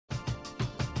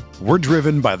We're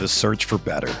driven by the search for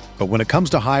better. But when it comes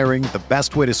to hiring, the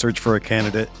best way to search for a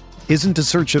candidate isn't to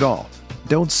search at all.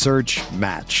 Don't search,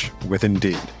 match with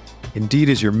Indeed. Indeed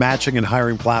is your matching and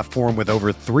hiring platform with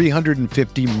over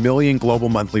 350 million global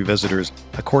monthly visitors,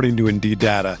 according to Indeed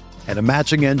data, and a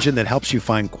matching engine that helps you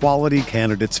find quality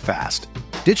candidates fast.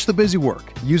 Ditch the busy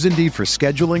work. Use Indeed for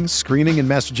scheduling, screening, and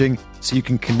messaging so you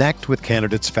can connect with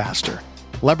candidates faster.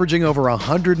 Leveraging over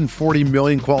 140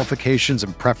 million qualifications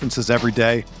and preferences every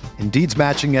day, Indeed's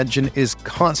matching engine is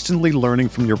constantly learning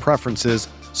from your preferences,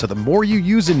 so the more you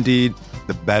use Indeed,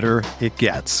 the better it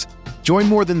gets. Join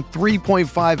more than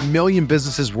 3.5 million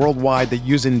businesses worldwide that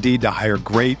use Indeed to hire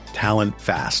great talent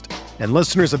fast. And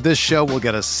listeners of this show will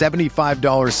get a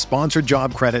 $75 sponsored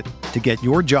job credit to get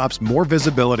your jobs more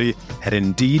visibility at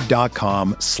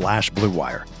Indeed.com/Blue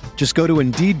Wire. Just go to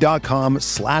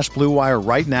Indeed.com/Blue Wire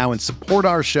right now and support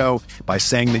our show by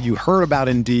saying that you heard about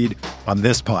Indeed on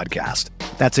this podcast.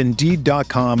 That's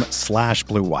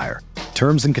Indeed.com/Blue Wire.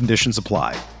 Terms and conditions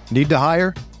apply. Need to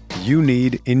hire? You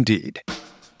need Indeed.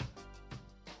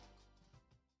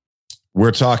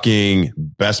 We're talking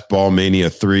Best Ball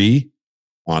Mania 3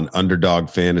 on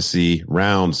Underdog Fantasy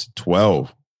rounds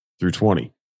 12 through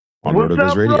 20 on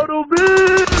RotoViz Radio.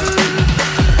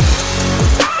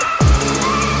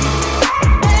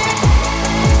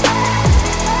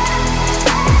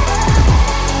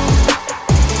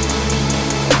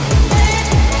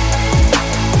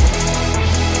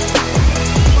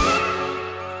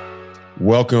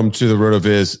 Welcome to the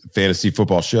RotoViz Fantasy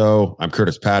Football Show. I'm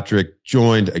Curtis Patrick,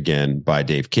 joined again by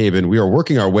Dave Cabin. We are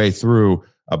working our way through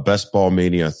a Best Ball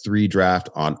Mania 3 draft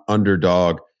on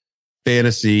Underdog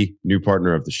Fantasy, new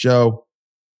partner of the show.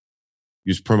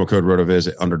 Use promo code RotoViz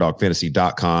at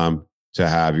UnderdogFantasy.com to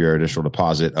have your initial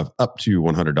deposit of up to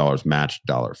 $100 matched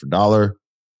dollar for dollar.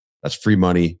 That's free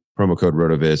money. Promo code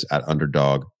RotoViz at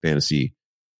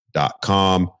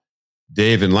UnderdogFantasy.com.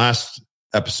 Dave, in last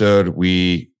episode,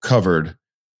 we covered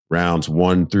rounds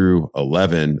 1 through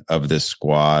 11 of this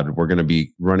squad. We're going to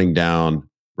be running down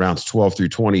rounds 12 through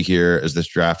 20 here as this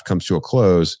draft comes to a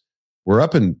close. We're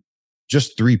up in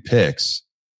just 3 picks.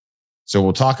 So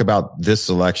we'll talk about this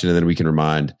selection and then we can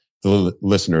remind the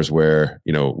listeners where,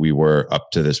 we were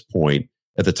up to this point.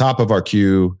 At the top of our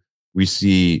queue, we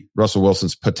see Russell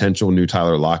Wilson's potential new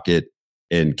Tyler Lockett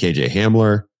and KJ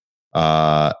Hamler.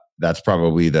 That's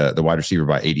probably the wide receiver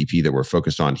by ADP that we're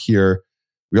focused on here.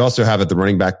 We also have at the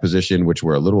running back position, which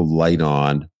we're a little light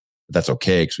on, but that's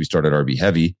okay because we started RB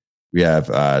heavy. We have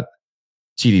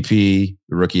TDP,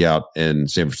 the rookie out in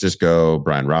San Francisco,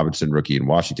 Brian Robinson, rookie in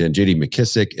Washington, JD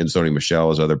McKissick and Sony Michel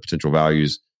as other potential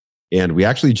values. And we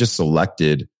actually just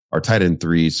selected our tight end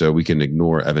 3, so we can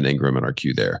ignore Evan Ingram in our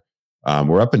queue there.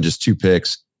 We're up in just 2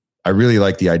 picks. I really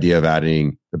like the idea of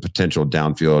adding the potential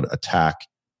downfield attack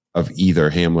of either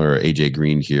Hamler or AJ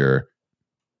Green here.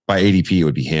 By ADP, it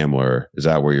would be Hamler. Is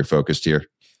that where you're focused here?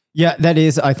 Yeah, that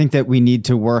is. I think that we need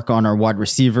to work on our wide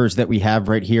receivers that we have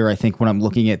right here. I think when I'm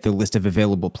looking at the list of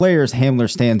available players, Hamler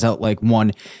stands out like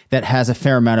one that has a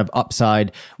fair amount of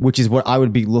upside, which is what I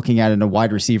would be looking at in a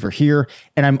wide receiver here.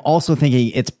 And I'm also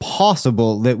thinking it's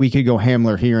possible that we could go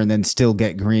Hamler here and then still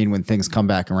get Green when things come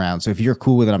back around. So if you're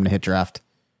cool with it, I'm going to hit draft.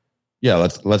 Yeah,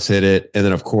 let's hit it. And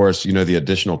then, of course, the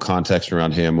additional context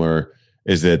around Hamler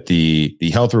is that the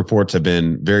health reports have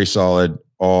been very solid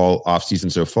all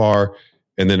offseason so far.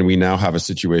 And then we now have a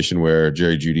situation where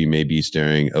Jerry Jeudy may be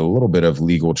staring a little bit of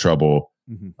legal trouble.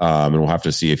 And we'll have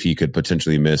to see if he could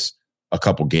potentially miss a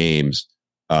couple games.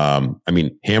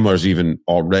 Hamler's even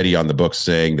already on the books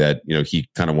saying that, he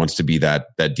kind of wants to be that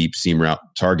deep seam route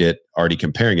target, already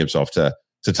comparing himself to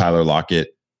Tyler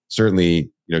Lockett.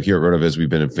 Certainly, here at RotoViz, we've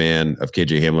been a fan of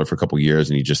KJ Hamler for a couple of years,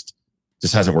 and he just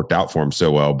hasn't worked out for him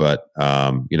so well. But,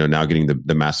 now getting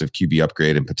the massive QB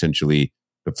upgrade and potentially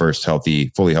the first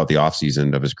fully healthy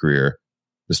offseason of his career,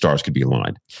 the stars could be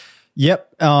aligned.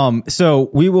 Yep. So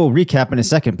we will recap in a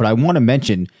second, but I want to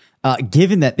mention,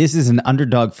 given that this is an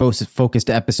underdog focused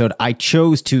episode, I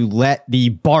chose to let the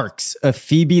barks of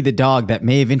Phoebe the dog that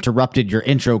may have interrupted your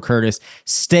intro, Curtis,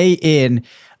 stay in.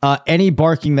 Any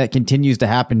barking that continues to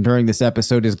happen during this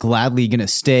episode is gladly going to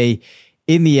stay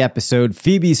in the episode.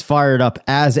 Phoebe's fired up,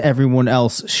 as everyone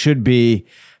else should be,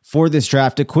 for this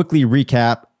draft. To quickly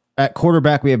recap, at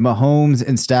quarterback, we have Mahomes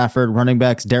and Stafford. Running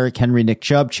backs, Derrick Henry, Nick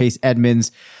Chubb, Chase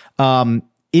Edmonds.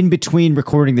 In between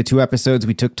recording the 2 episodes,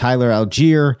 we took Tyler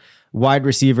Algier, Wide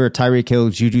receiver, Tyreek Hill,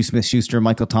 Juju Smith-Schuster,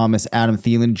 Michael Thomas, Adam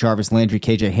Thielen, Jarvis Landry,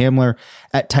 KJ Hamler.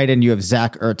 At tight end, you have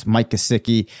Zach Ertz, Mike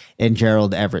Gesicki, and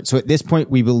Gerald Everett. So at this point,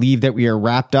 we believe that we are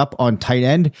wrapped up on tight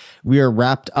end. We are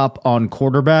wrapped up on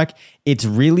quarterback. It's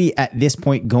really at this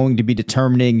point going to be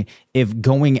determining if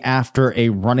going after a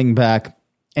running back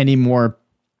anymore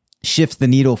shifts the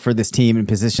needle for this team and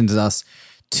positions us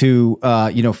to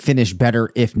finish better.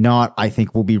 If not, I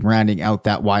think we'll be rounding out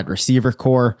that wide receiver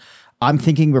core. I'm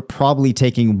thinking we're probably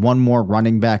taking one more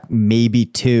running back, maybe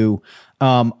two.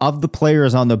 Of the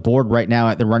players on the board right now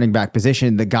at the running back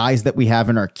position, the guys that we have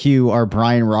in our queue are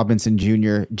Brian Robinson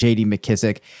Jr., J.D.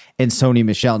 McKissic, and Sony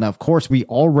Michel. Now, of course, we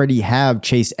already have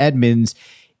Chase Edmonds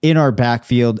in our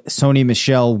backfield. Sony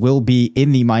Michel will be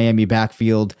in the Miami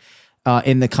backfield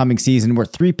in the coming season. We're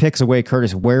 3 picks away.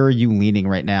 Curtis, where are you leaning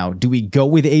right now? Do we go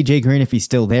with A.J. Green if he's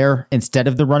still there instead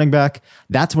of the running back?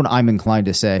 That's what I'm inclined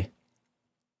to say.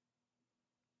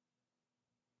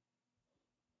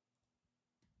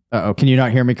 Uh-oh, can you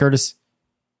not hear me, Curtis?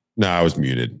 No, I was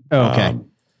muted. Oh, okay.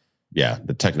 Yeah,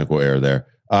 the technical error there.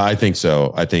 I think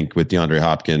so. I think with DeAndre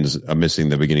Hopkins missing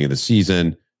the beginning of the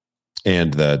season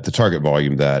and the target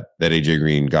volume that AJ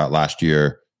Green got last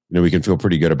year, we can feel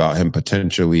pretty good about him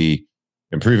potentially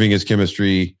improving his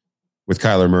chemistry with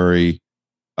Kyler Murray.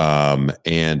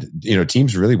 And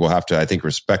teams really will have to, I think,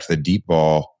 respect the deep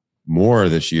ball more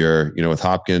this year, with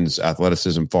Hopkins'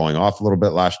 athleticism falling off a little bit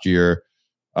last year.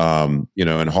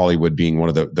 And Hollywood being one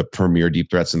of the premier deep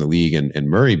threats in the league and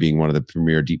Murray being one of the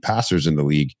premier deep passers in the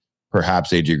league,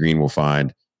 perhaps AJ Green will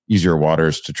find easier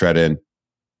waters to tread in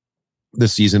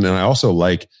this season. And I also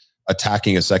like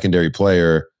attacking a secondary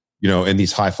player, in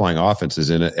these high flying offenses.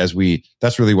 And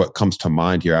that's really what comes to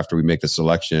mind here after we make the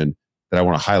selection, that I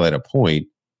want to highlight a point,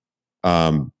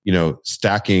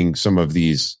 stacking some of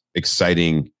these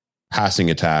exciting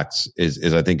passing attacks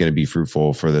is I think going to be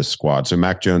fruitful for this squad. So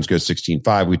Mac Jones goes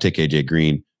 16-5. We take AJ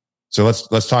Green. So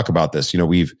let's talk about this.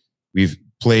 We've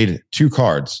played 2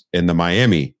 cards in the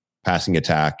Miami passing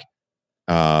attack.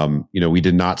 We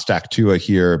did not stack Tua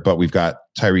here, but we've got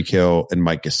Tyreek Hill and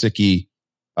Mike Gesicki.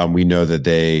 We know that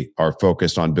they are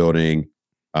focused on building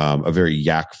a very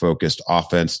yak focused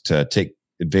offense to take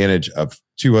advantage of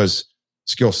Tua's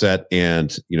skill set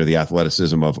and the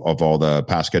athleticism of all the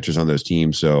pass catchers on those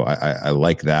teams. So I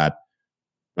like that.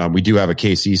 We do have a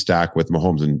KC stack with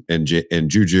Mahomes and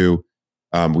Juju.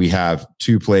 We have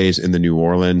 2 plays in the New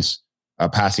Orleans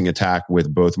passing attack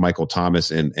with both Michael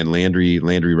Thomas and Landry.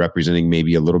 Landry representing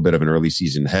maybe a little bit of an early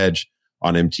season hedge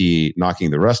on MT, knocking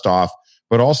the rust off.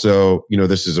 But also,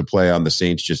 this is a play on the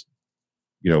Saints just,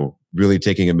 really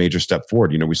taking a major step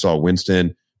forward. We saw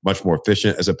Winston much more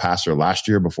efficient as a passer last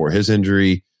year before his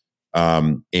injury.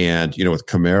 And, with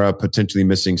Kamara potentially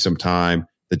missing some time,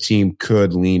 the team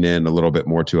could lean in a little bit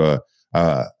more to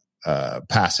a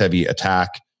pass heavy attack.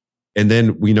 And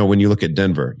then when you look at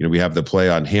Denver, we have the play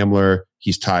on Hamler.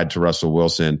 He's tied to Russell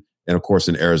Wilson. And of course,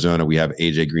 in Arizona, we have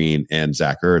AJ Green and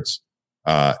Zach Ertz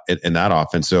in that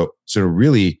offense. So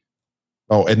really,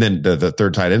 and then the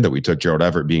third tight end that we took, Gerald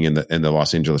Everett, being in the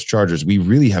Los Angeles Chargers, we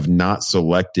really have not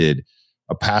selected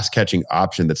a pass catching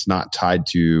option that's not tied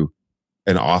to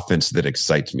an offense that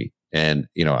excites me. And,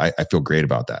 I feel great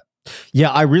about that.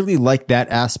 Yeah, I really like that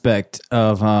aspect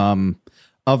of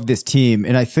this team.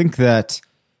 And I think that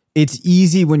it's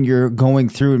easy when you're going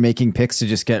through and making picks to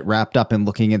just get wrapped up in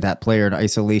looking at that player in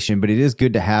isolation, but it is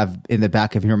good to have in the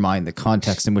back of your mind the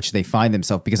context in which they find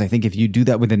themselves, because I think if you do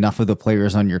that with enough of the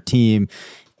players on your team,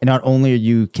 and not only are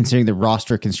you considering the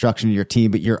roster construction of your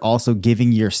team, but you're also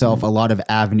giving yourself a lot of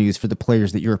avenues for the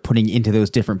players that you're putting into those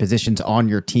different positions on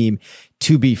your team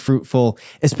to be fruitful,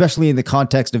 especially in the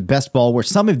context of best ball, where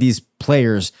some of these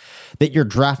players that you're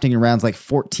drafting in rounds like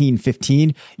 14,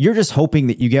 15, you're just hoping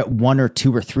that you get 1 or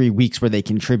 2 or 3 weeks where they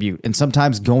contribute. And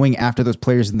sometimes going after those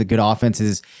players in the good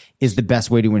offenses is the best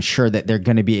way to ensure that they're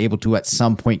going to be able to at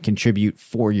some point contribute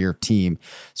for your team.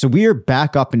 So we are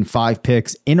back up in 5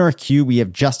 picks. In our queue, we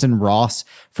have Justin Ross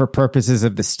for purposes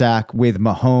of the stack with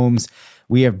Mahomes.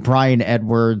 We have Brian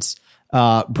Edwards,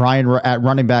 Brian at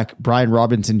running back, Brian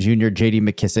Robinson Jr., J.D.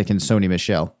 McKissic, and Sony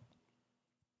Michel.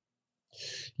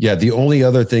 Yeah, the only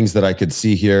other things that I could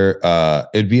see here,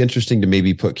 it'd be interesting to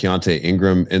maybe put Keontae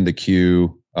Ingram in the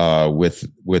queue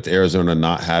with Arizona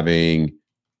not having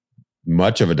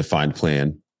much of a defined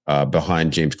plan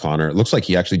behind James Conner. It looks like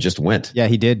he actually just went. Yeah,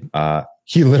 he did.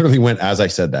 He literally went as I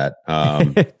said that.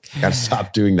 Got to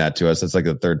stop doing that to us. That's like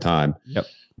the 3rd time. Yep.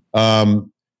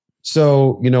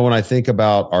 So, when I think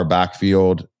about our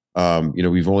backfield,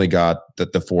 we've only got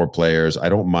the 4 players. I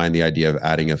don't mind the idea of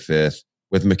adding a 5th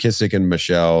with McKissic and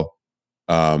Michelle.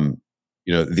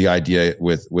 the idea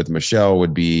with Michelle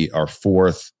would be our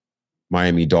fourth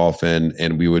Miami Dolphin,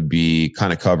 and we would be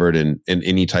kind of covered in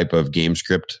any type of game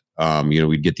script.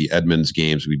 We'd get the Edmonds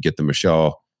games, we'd get the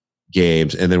Michelle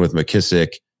games, and then with McKissick,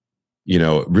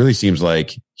 it really seems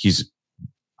like he's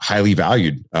highly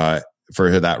valued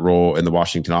for that role in the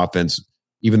Washington offense.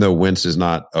 Even though Wentz is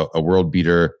not a world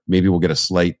beater, maybe we'll get a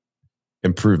slight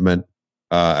improvement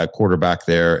at quarterback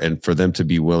there, and for them to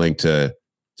be willing to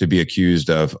be accused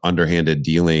of underhanded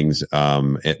dealings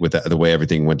with the way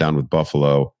everything went down with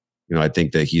Buffalo. I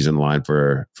think that he's in line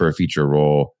for a feature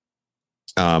role.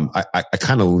 I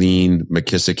kind of lean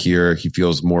McKissick here. He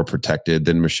feels more protected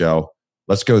than Michelle.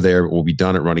 Let's go there. We'll be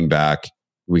done at running back.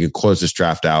 We can close this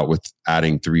draft out with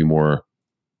adding 3 more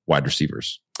wide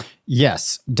receivers.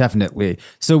 Yes, definitely.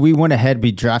 So we went ahead,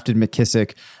 we drafted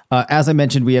McKissick. As I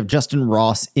mentioned, we have Justin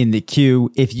Ross in the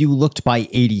queue. If you looked by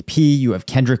ADP, you have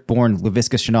Kendrick Bourne,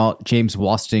 Laviska Shenault, James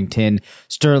Washington,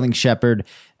 Sterling Shepard,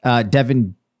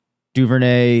 Devin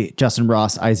Duvernay, Justin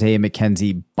Ross, Isaiah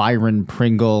McKenzie, Byron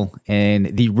Pringle,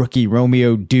 and the rookie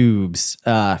Romeo Dubes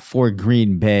for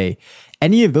Green Bay.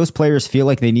 Any of those players feel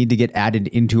like they need to get added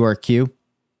into our queue?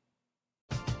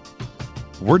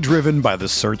 We're driven by the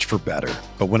search for better.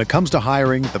 But when it comes to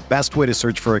hiring, the best way to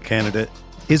search for a candidate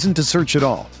isn't to search at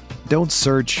all. Don't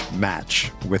search,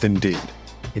 match with Indeed.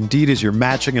 Indeed is your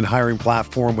matching and hiring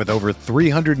platform with over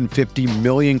 350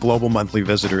 million global monthly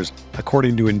visitors,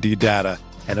 according to Indeed data,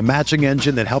 and a matching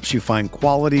engine that helps you find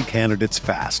quality candidates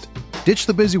fast. Ditch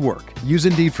the busy work. Use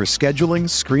Indeed for scheduling,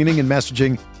 screening, and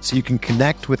messaging so you can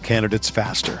connect with candidates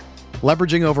faster.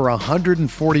 Leveraging over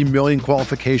 140 million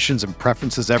qualifications and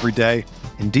preferences every day,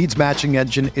 Indeed's matching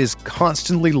engine is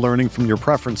constantly learning from your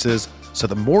preferences, so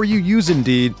the more you use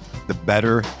Indeed, the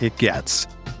better it gets.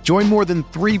 Join more than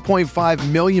 3.5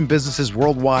 million businesses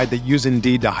worldwide that use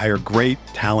Indeed to hire great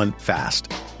talent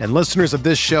fast. And listeners of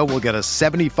this show will get a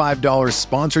 $75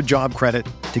 sponsored job credit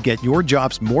to get your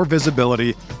jobs more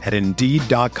visibility at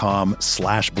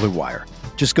Indeed.com/Blue Wire.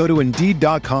 Just go to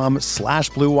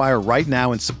Indeed.com/Blue Wire right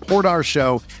now and support our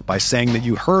show by saying that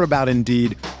you heard about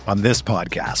Indeed on this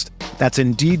podcast. That's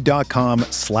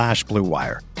Indeed.com/Blue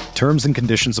Wire. Terms and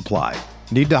conditions apply.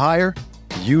 Need to hire?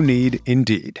 You need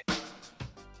Indeed.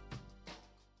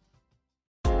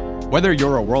 Whether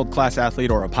you're a world-class athlete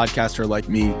or a podcaster like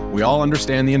me, we all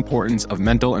understand the importance of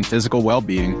mental and physical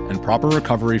well-being and proper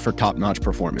recovery for top-notch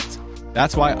performance.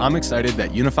 That's why I'm excited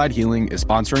that Unified Healing is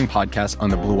sponsoring podcasts on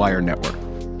the Blue Wire Network.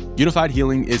 Unified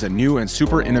Healing is a new and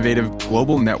super innovative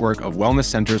global network of wellness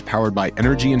centers powered by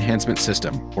Energy Enhancement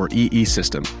System, or EE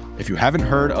System. If you haven't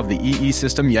heard of the EE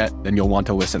System yet, then you'll want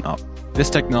to listen up. This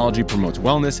technology promotes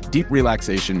wellness, deep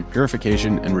relaxation,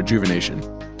 purification, and rejuvenation.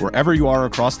 Wherever you are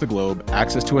across the globe,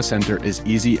 access to a center is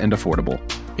easy and affordable.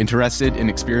 Interested in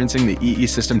experiencing the EE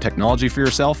System technology for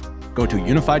yourself? Go to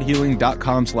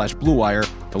unifiedhealing.com/Blue Wire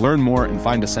to learn more and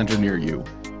find a center near you.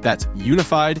 That's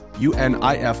unified,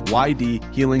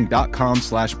 UNIFYD,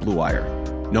 healing.com/Blue Wire.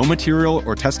 No material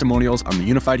or testimonials on the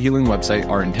Unified Healing website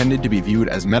are intended to be viewed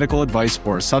as medical advice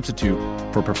or a substitute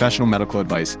for professional medical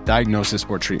advice, diagnosis,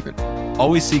 or treatment.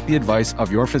 Always seek the advice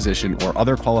of your physician or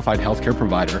other qualified healthcare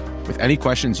provider with any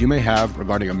questions you may have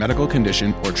regarding a medical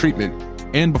condition or treatment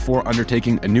and before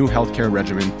undertaking a new healthcare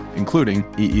regimen, including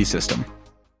EE System.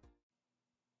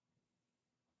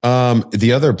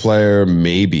 The other player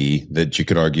maybe that you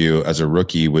could argue as a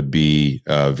rookie would be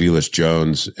Velus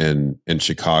Jones in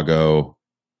Chicago.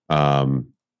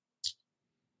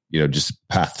 Just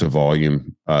path to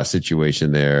volume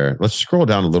situation there. Let's scroll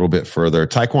down a little bit further.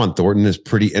 Tyquan Thornton is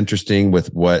pretty interesting with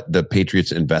what the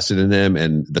Patriots invested in him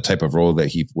and the type of role that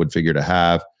he would figure to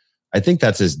have. I think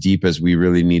that's as deep as we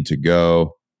really need to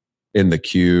go in the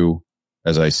queue,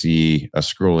 as I see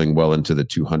scrolling well into the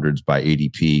 200s by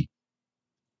ADP.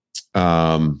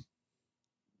 Well,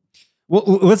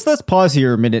 let's pause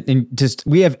here a minute and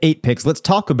we have 8 picks. Let's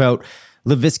talk about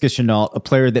Laviska Shenault, a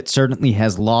player that certainly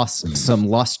has lost some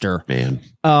luster. Man.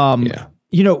 Yeah.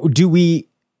 Do we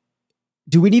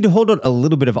need to hold out a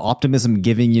little bit of optimism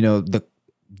given,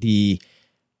 the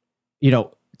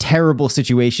terrible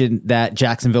situation that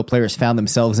Jacksonville players found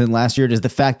themselves in last year? Does the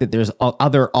fact that there's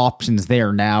other options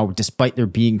there now, despite there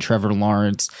being Trevor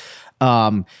Lawrence,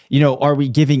 are we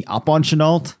giving up on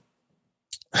Shenault?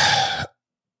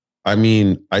 I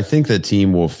mean, I think the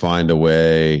team will find a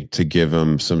way to give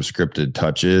him some scripted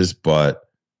touches, but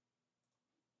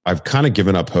I've kind of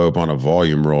given up hope on a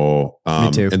volume role.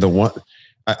 Me too. And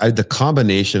the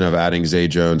combination of adding Zay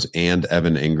Jones and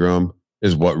Evan Ingram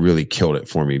is what really killed it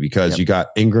for me, because you got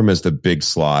Ingram as the big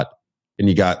slot and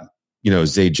you got,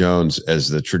 Zay Jones as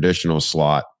the traditional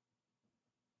slot.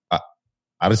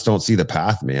 I just don't see the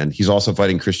path, man. He's also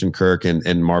fighting Christian Kirk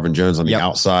and Marvin Jones on the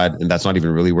outside, and that's not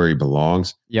even really where he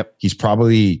belongs. Yep. He's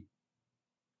probably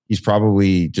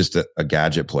just a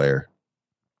gadget player.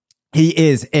 He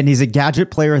is, and he's a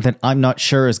gadget player that I'm not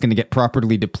sure is going to get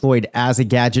properly deployed as a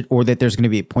gadget, or that there's going to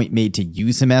be a point made to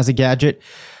use him as a gadget,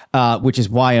 which is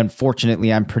why,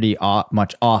 unfortunately, I'm pretty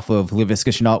much off of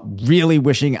Laviska Shenault, really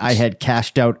wishing I had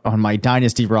cashed out on my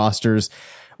dynasty rosters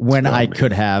when I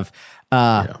could have.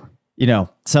 You know,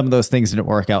 some of those things didn't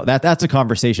work out. That's a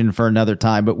conversation for another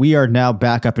time, but we are now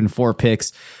back up in 4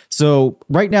 picks. So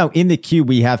right now in the queue,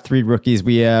 we have 3 rookies.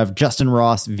 We have Justin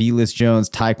Ross, Velus Jones,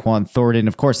 Tyquan Thornton.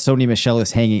 Of course, Sony Michel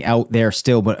is hanging out there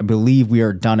still, but I believe we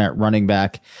are done at running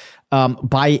back.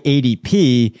 By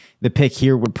ADP, the pick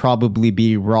here would probably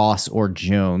be Ross or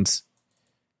Jones.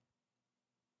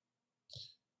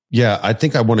 Yeah, I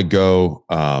think I want to go.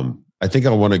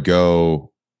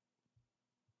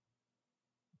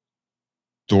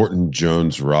 Thornton,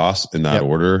 Jones, Ross in that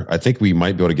order. I think we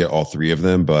might be able to get all 3 of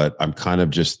them, but I'm kind of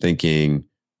just thinking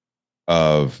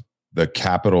of the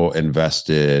capital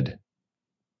invested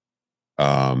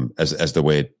as the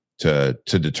way to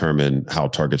determine how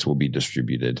targets will be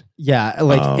distributed. Yeah,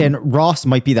 and Ross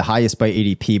might be the highest by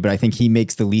ADP, but I think he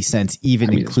makes the least sense,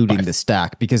 including the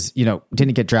stack, because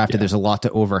didn't get drafted. Yeah. There's a lot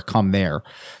to overcome there.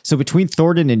 So between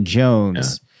Thornton and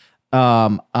Jones. Yeah.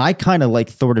 I kind of like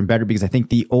Thornton better because I think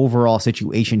the overall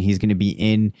situation he's going to be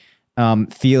in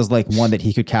feels like one that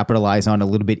he could capitalize on a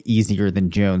little bit easier than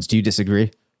Jones. Do you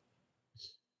disagree?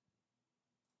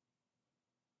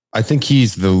 I think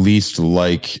he's the least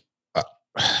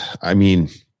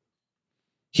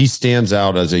he stands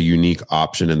out as a unique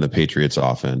option in the Patriots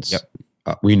offense. Yep.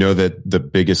 We know that the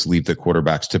biggest leap that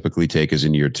quarterbacks typically take is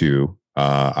in year 2.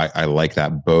 I like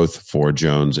that both for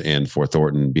Jones and for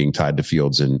Thornton being tied to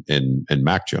Fields and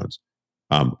Mac Jones.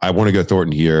 I want to go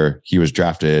Thornton here. He was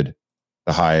drafted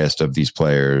the highest of these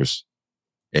players.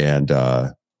 And,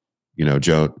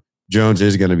 Jones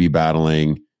is going to be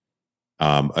battling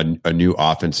a new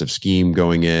offensive scheme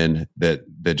going in that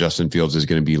Justin Fields is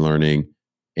going to be learning.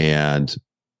 And,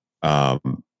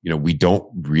 we don't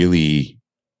really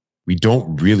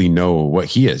know what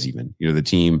he is even. The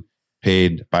team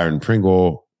paid Byron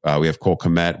Pringle. We have Cole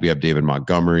Kmet. We have David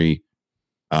Montgomery.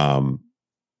 I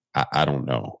don't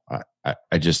know.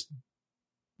 I just,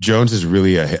 Jones is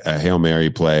really a Hail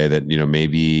Mary play that,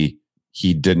 maybe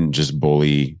he didn't just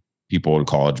bully people in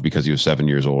college because he was 7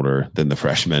 years older than the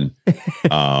freshman.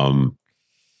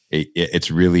 It's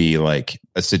really like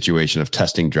a situation of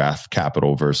testing draft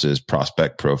capital versus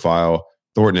prospect profile.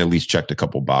 Thornton at least checked a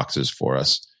couple boxes for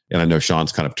us. And I know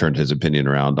Sean's kind of turned his opinion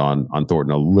around on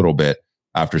Thornton a little bit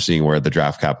after seeing where the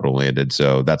draft capital landed.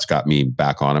 So that's got me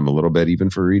back on him a little bit, even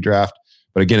for redraft.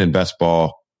 But again, in best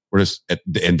ball, we're just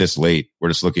in this late, we're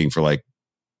just looking for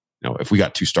if we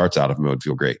got 2 starts out of him, it would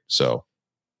feel great. So.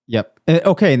 Yep.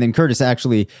 Okay. And then Curtis,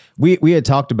 actually, we had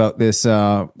talked about this.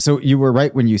 So you were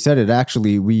right when you said it.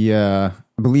 Actually, we I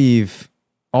believe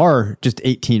are just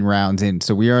 18 rounds in.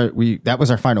 So that was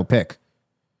our final pick.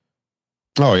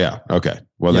 Oh yeah. Okay.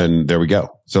 Well, then there we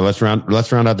go. So let's round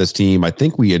out this team. I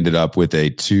think we ended up with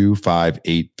a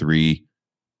 2-5-8-3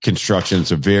 construction.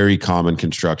 It's a very common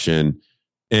construction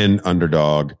in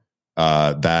Underdog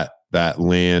that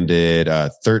landed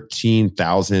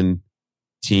 13,000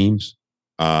 teams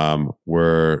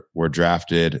were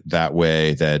drafted that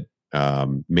way that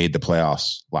made the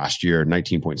playoffs last year.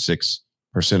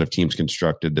 19.6% of teams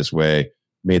constructed this way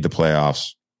made the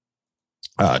playoffs.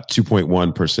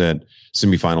 2.1%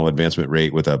 semifinal advancement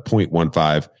rate with a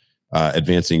 0.15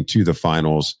 advancing to the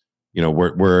finals.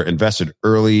 We're invested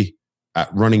early at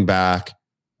running back.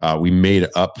 We made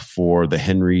up for the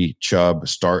Henry Chubb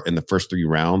start in the first 3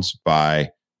 rounds by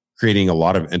creating a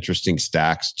lot of interesting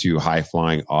stacks to high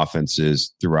flying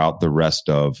offenses throughout the rest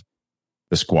of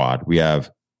the squad. We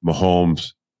have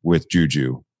Mahomes with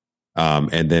Juju.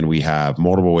 And then we have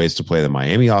multiple ways to play the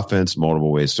Miami offense,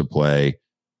 multiple ways to play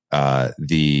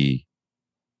the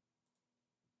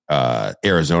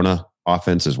Arizona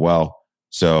offense as well.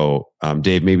 So,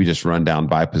 Dave, maybe just run down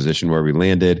by position where we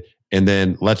landed, and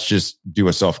then let's just do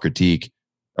a self-critique.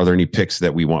 Are there any picks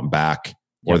that we want back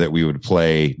or that we would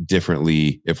play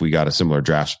differently if we got a similar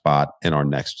draft spot in our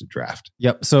next draft?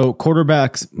 Yep. So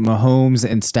quarterbacks, Mahomes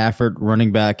and Stafford.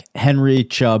 Running back, Henry,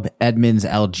 Chubb, Edmonds,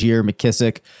 Algier,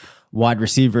 McKissick. Wide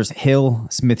receivers, Hill,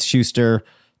 Smith-Schuster,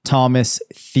 Thomas,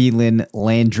 Thielen,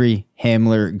 Landry,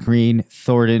 Hamler, Green,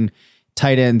 Thornton.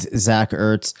 Tight ends, Zach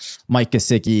Ertz, Mike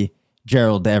Gesicki,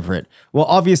 Gerald Everett. Well,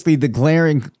 obviously the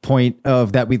glaring point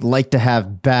of that we'd like to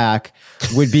have back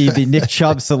would be the Nick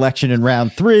Chubb selection in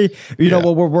round 3. You know,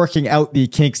 well, we're working out the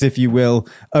kinks, if you will,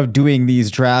 of doing these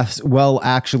drafts while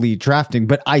actually drafting.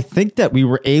 But I think that we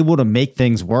were able to make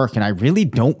things work, and I really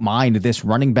don't mind this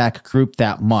running back group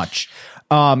that much.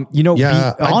 On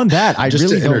that, I just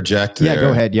really to interject. There,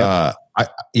 go ahead. Yeah,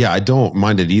 I don't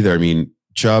mind it either. I mean,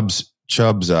 Chubb's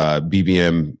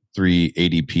BBM 3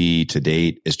 ADP to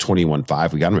date is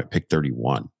 21.5. We got him at pick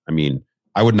 31. I mean,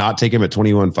 I would not take him at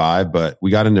 21.5, but we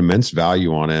got an immense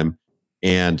value on him.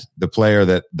 And the player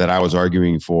that I was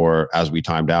arguing for as we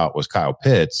timed out was Kyle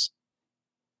Pitts.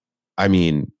 I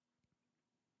mean,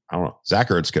 I don't know. Zach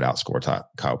Ertz could outscore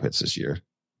Kyle Pitts this year.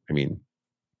 I mean,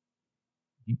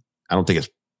 I don't think it's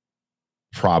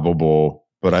probable,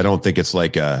 but I don't think it's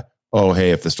like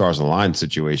if the stars align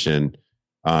situation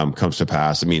comes to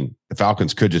pass. I mean, the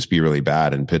Falcons could just be really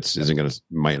bad, and Pitts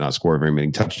might not score very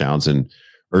many touchdowns. And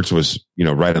Ertz was,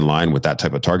 right in line with that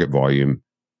type of target volume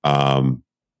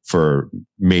for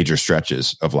major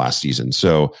stretches of last season.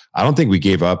 So I don't think we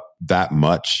gave up that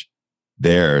much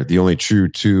there. The only two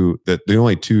true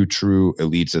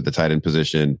elites at the tight end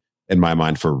position in my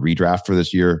mind for redraft for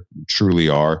this year truly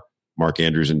are Mark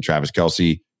Andrews and Travis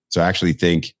Kelce. So I actually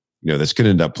think, this could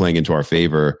end up playing into our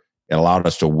favor. It allowed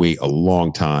us to wait a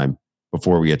long time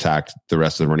before we attacked the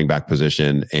rest of the running back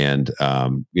position. And,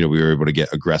 we were able to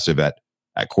get aggressive at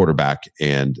quarterback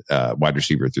and wide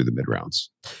receiver through the mid rounds.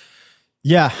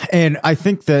 Yeah. And I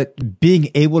think that being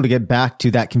able to get back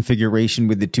to that configuration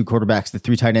with the 2 quarterbacks, the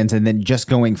 3 tight ends, and then just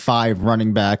going 5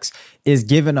 running backs is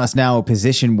giving us now a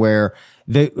position where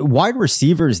the wide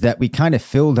receivers that we kind of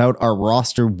filled out our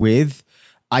roster with,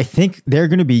 I think they're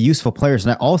going to be useful players.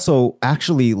 And I also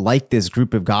actually like this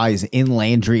group of guys in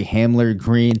Landry, Hamler,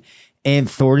 Green, and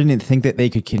Thornton, and think that they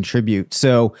could contribute.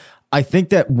 So I think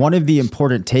that one of the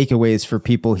important takeaways for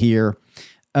people here,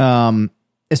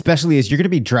 especially as you're going to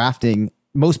be drafting,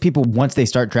 most people, once they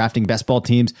start drafting best ball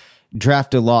teams,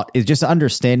 draft a lot, is just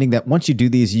understanding that once you do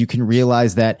these, you can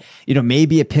realize that,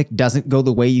 maybe a pick doesn't go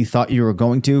the way you thought you were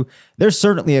going to. There's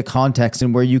certainly a context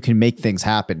in where you can make things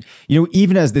happen.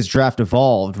 Even as this draft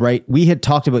evolved, right? We had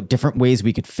talked about different ways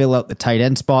we could fill out the tight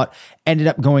end spot, ended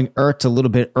up going Ertz a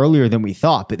little bit earlier than we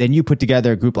thought, but then you put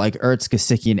together a group like Ertz,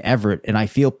 Gesicki, and Everett, and I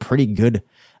feel pretty good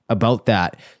about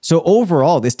that. So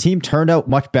overall, this team turned out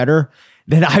much better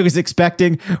than I was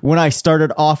expecting when I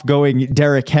started off going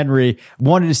Derrick Henry.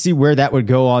 Wanted to see where that would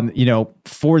go on,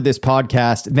 for this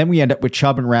podcast. And then we end up with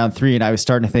Chubb in round 3, and I was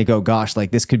starting to think, oh gosh,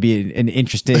 like this could be an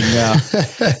interesting,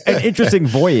 an interesting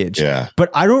voyage. Yeah. But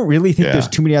I don't really think there's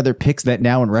too many other picks that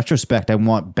now in retrospect I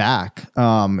want back.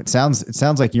 It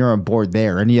sounds like you're on board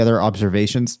there. Any other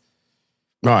observations?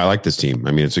 No, I like this team.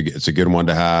 I mean, it's a good one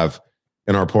to have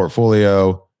in our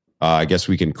portfolio. I guess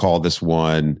we can call this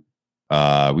one.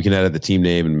 We can edit the team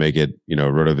name and make it,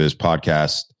 RotoViz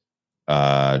podcast,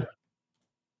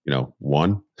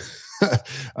 1.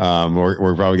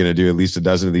 We're probably going to do at least a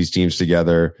dozen of these teams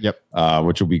together. Yep.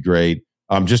 Which will be great.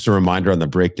 Just a reminder on the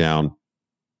breakdown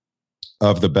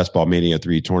of the Best Ball Mania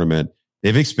 3 tournament.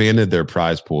 They've expanded their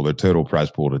total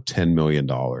prize pool to $10 million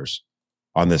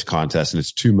on this contest, and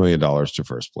it's $2 million to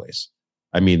first place.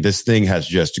 I mean, this thing has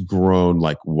just grown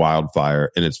like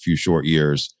wildfire in its few short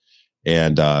years.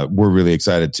 And we're really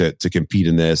excited to compete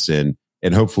in this, and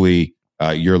hopefully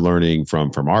you're learning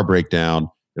from our breakdown.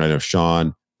 And I know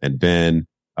Sean and Ben,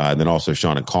 and then also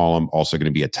Sean and Colum also going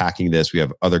to be attacking this. We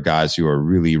have other guys who are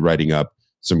really writing up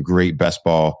some great best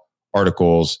ball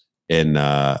articles on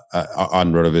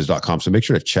rotoviz.com. So make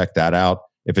sure to check that out.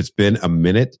 If it's been a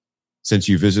minute since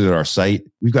you visited our site,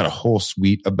 we've got a whole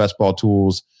suite of best ball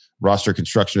tools, roster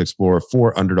construction explorer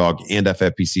for Underdog and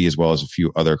FFPC, as well as a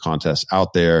few other contests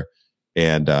out there.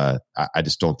 And I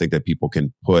just don't think that people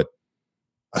can put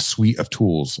a suite of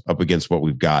tools up against what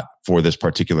we've got for this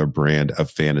particular brand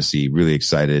of fantasy. Really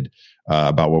excited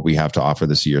about what we have to offer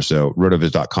this year. So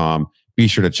rotoviz.com, be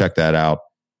sure to check that out.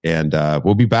 And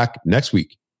we'll be back next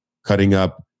week cutting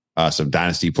up some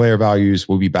dynasty player values.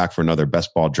 We'll be back for another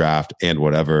best ball draft and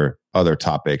whatever other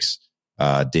topics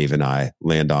Dave and I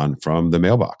land on from the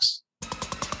mailbox.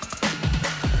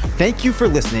 Thank you for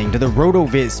listening to the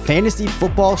RotoViz Fantasy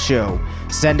Football Show.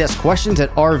 Send us questions at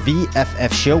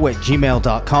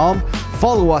rvffshow@gmail.com.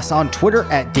 Follow us on Twitter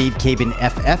at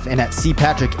DaveCabinFF and at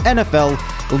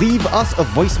CPatrickNFL. Leave us a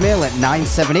voicemail at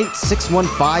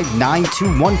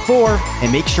 978-615-9214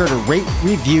 and make sure to rate,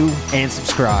 review, and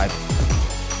subscribe.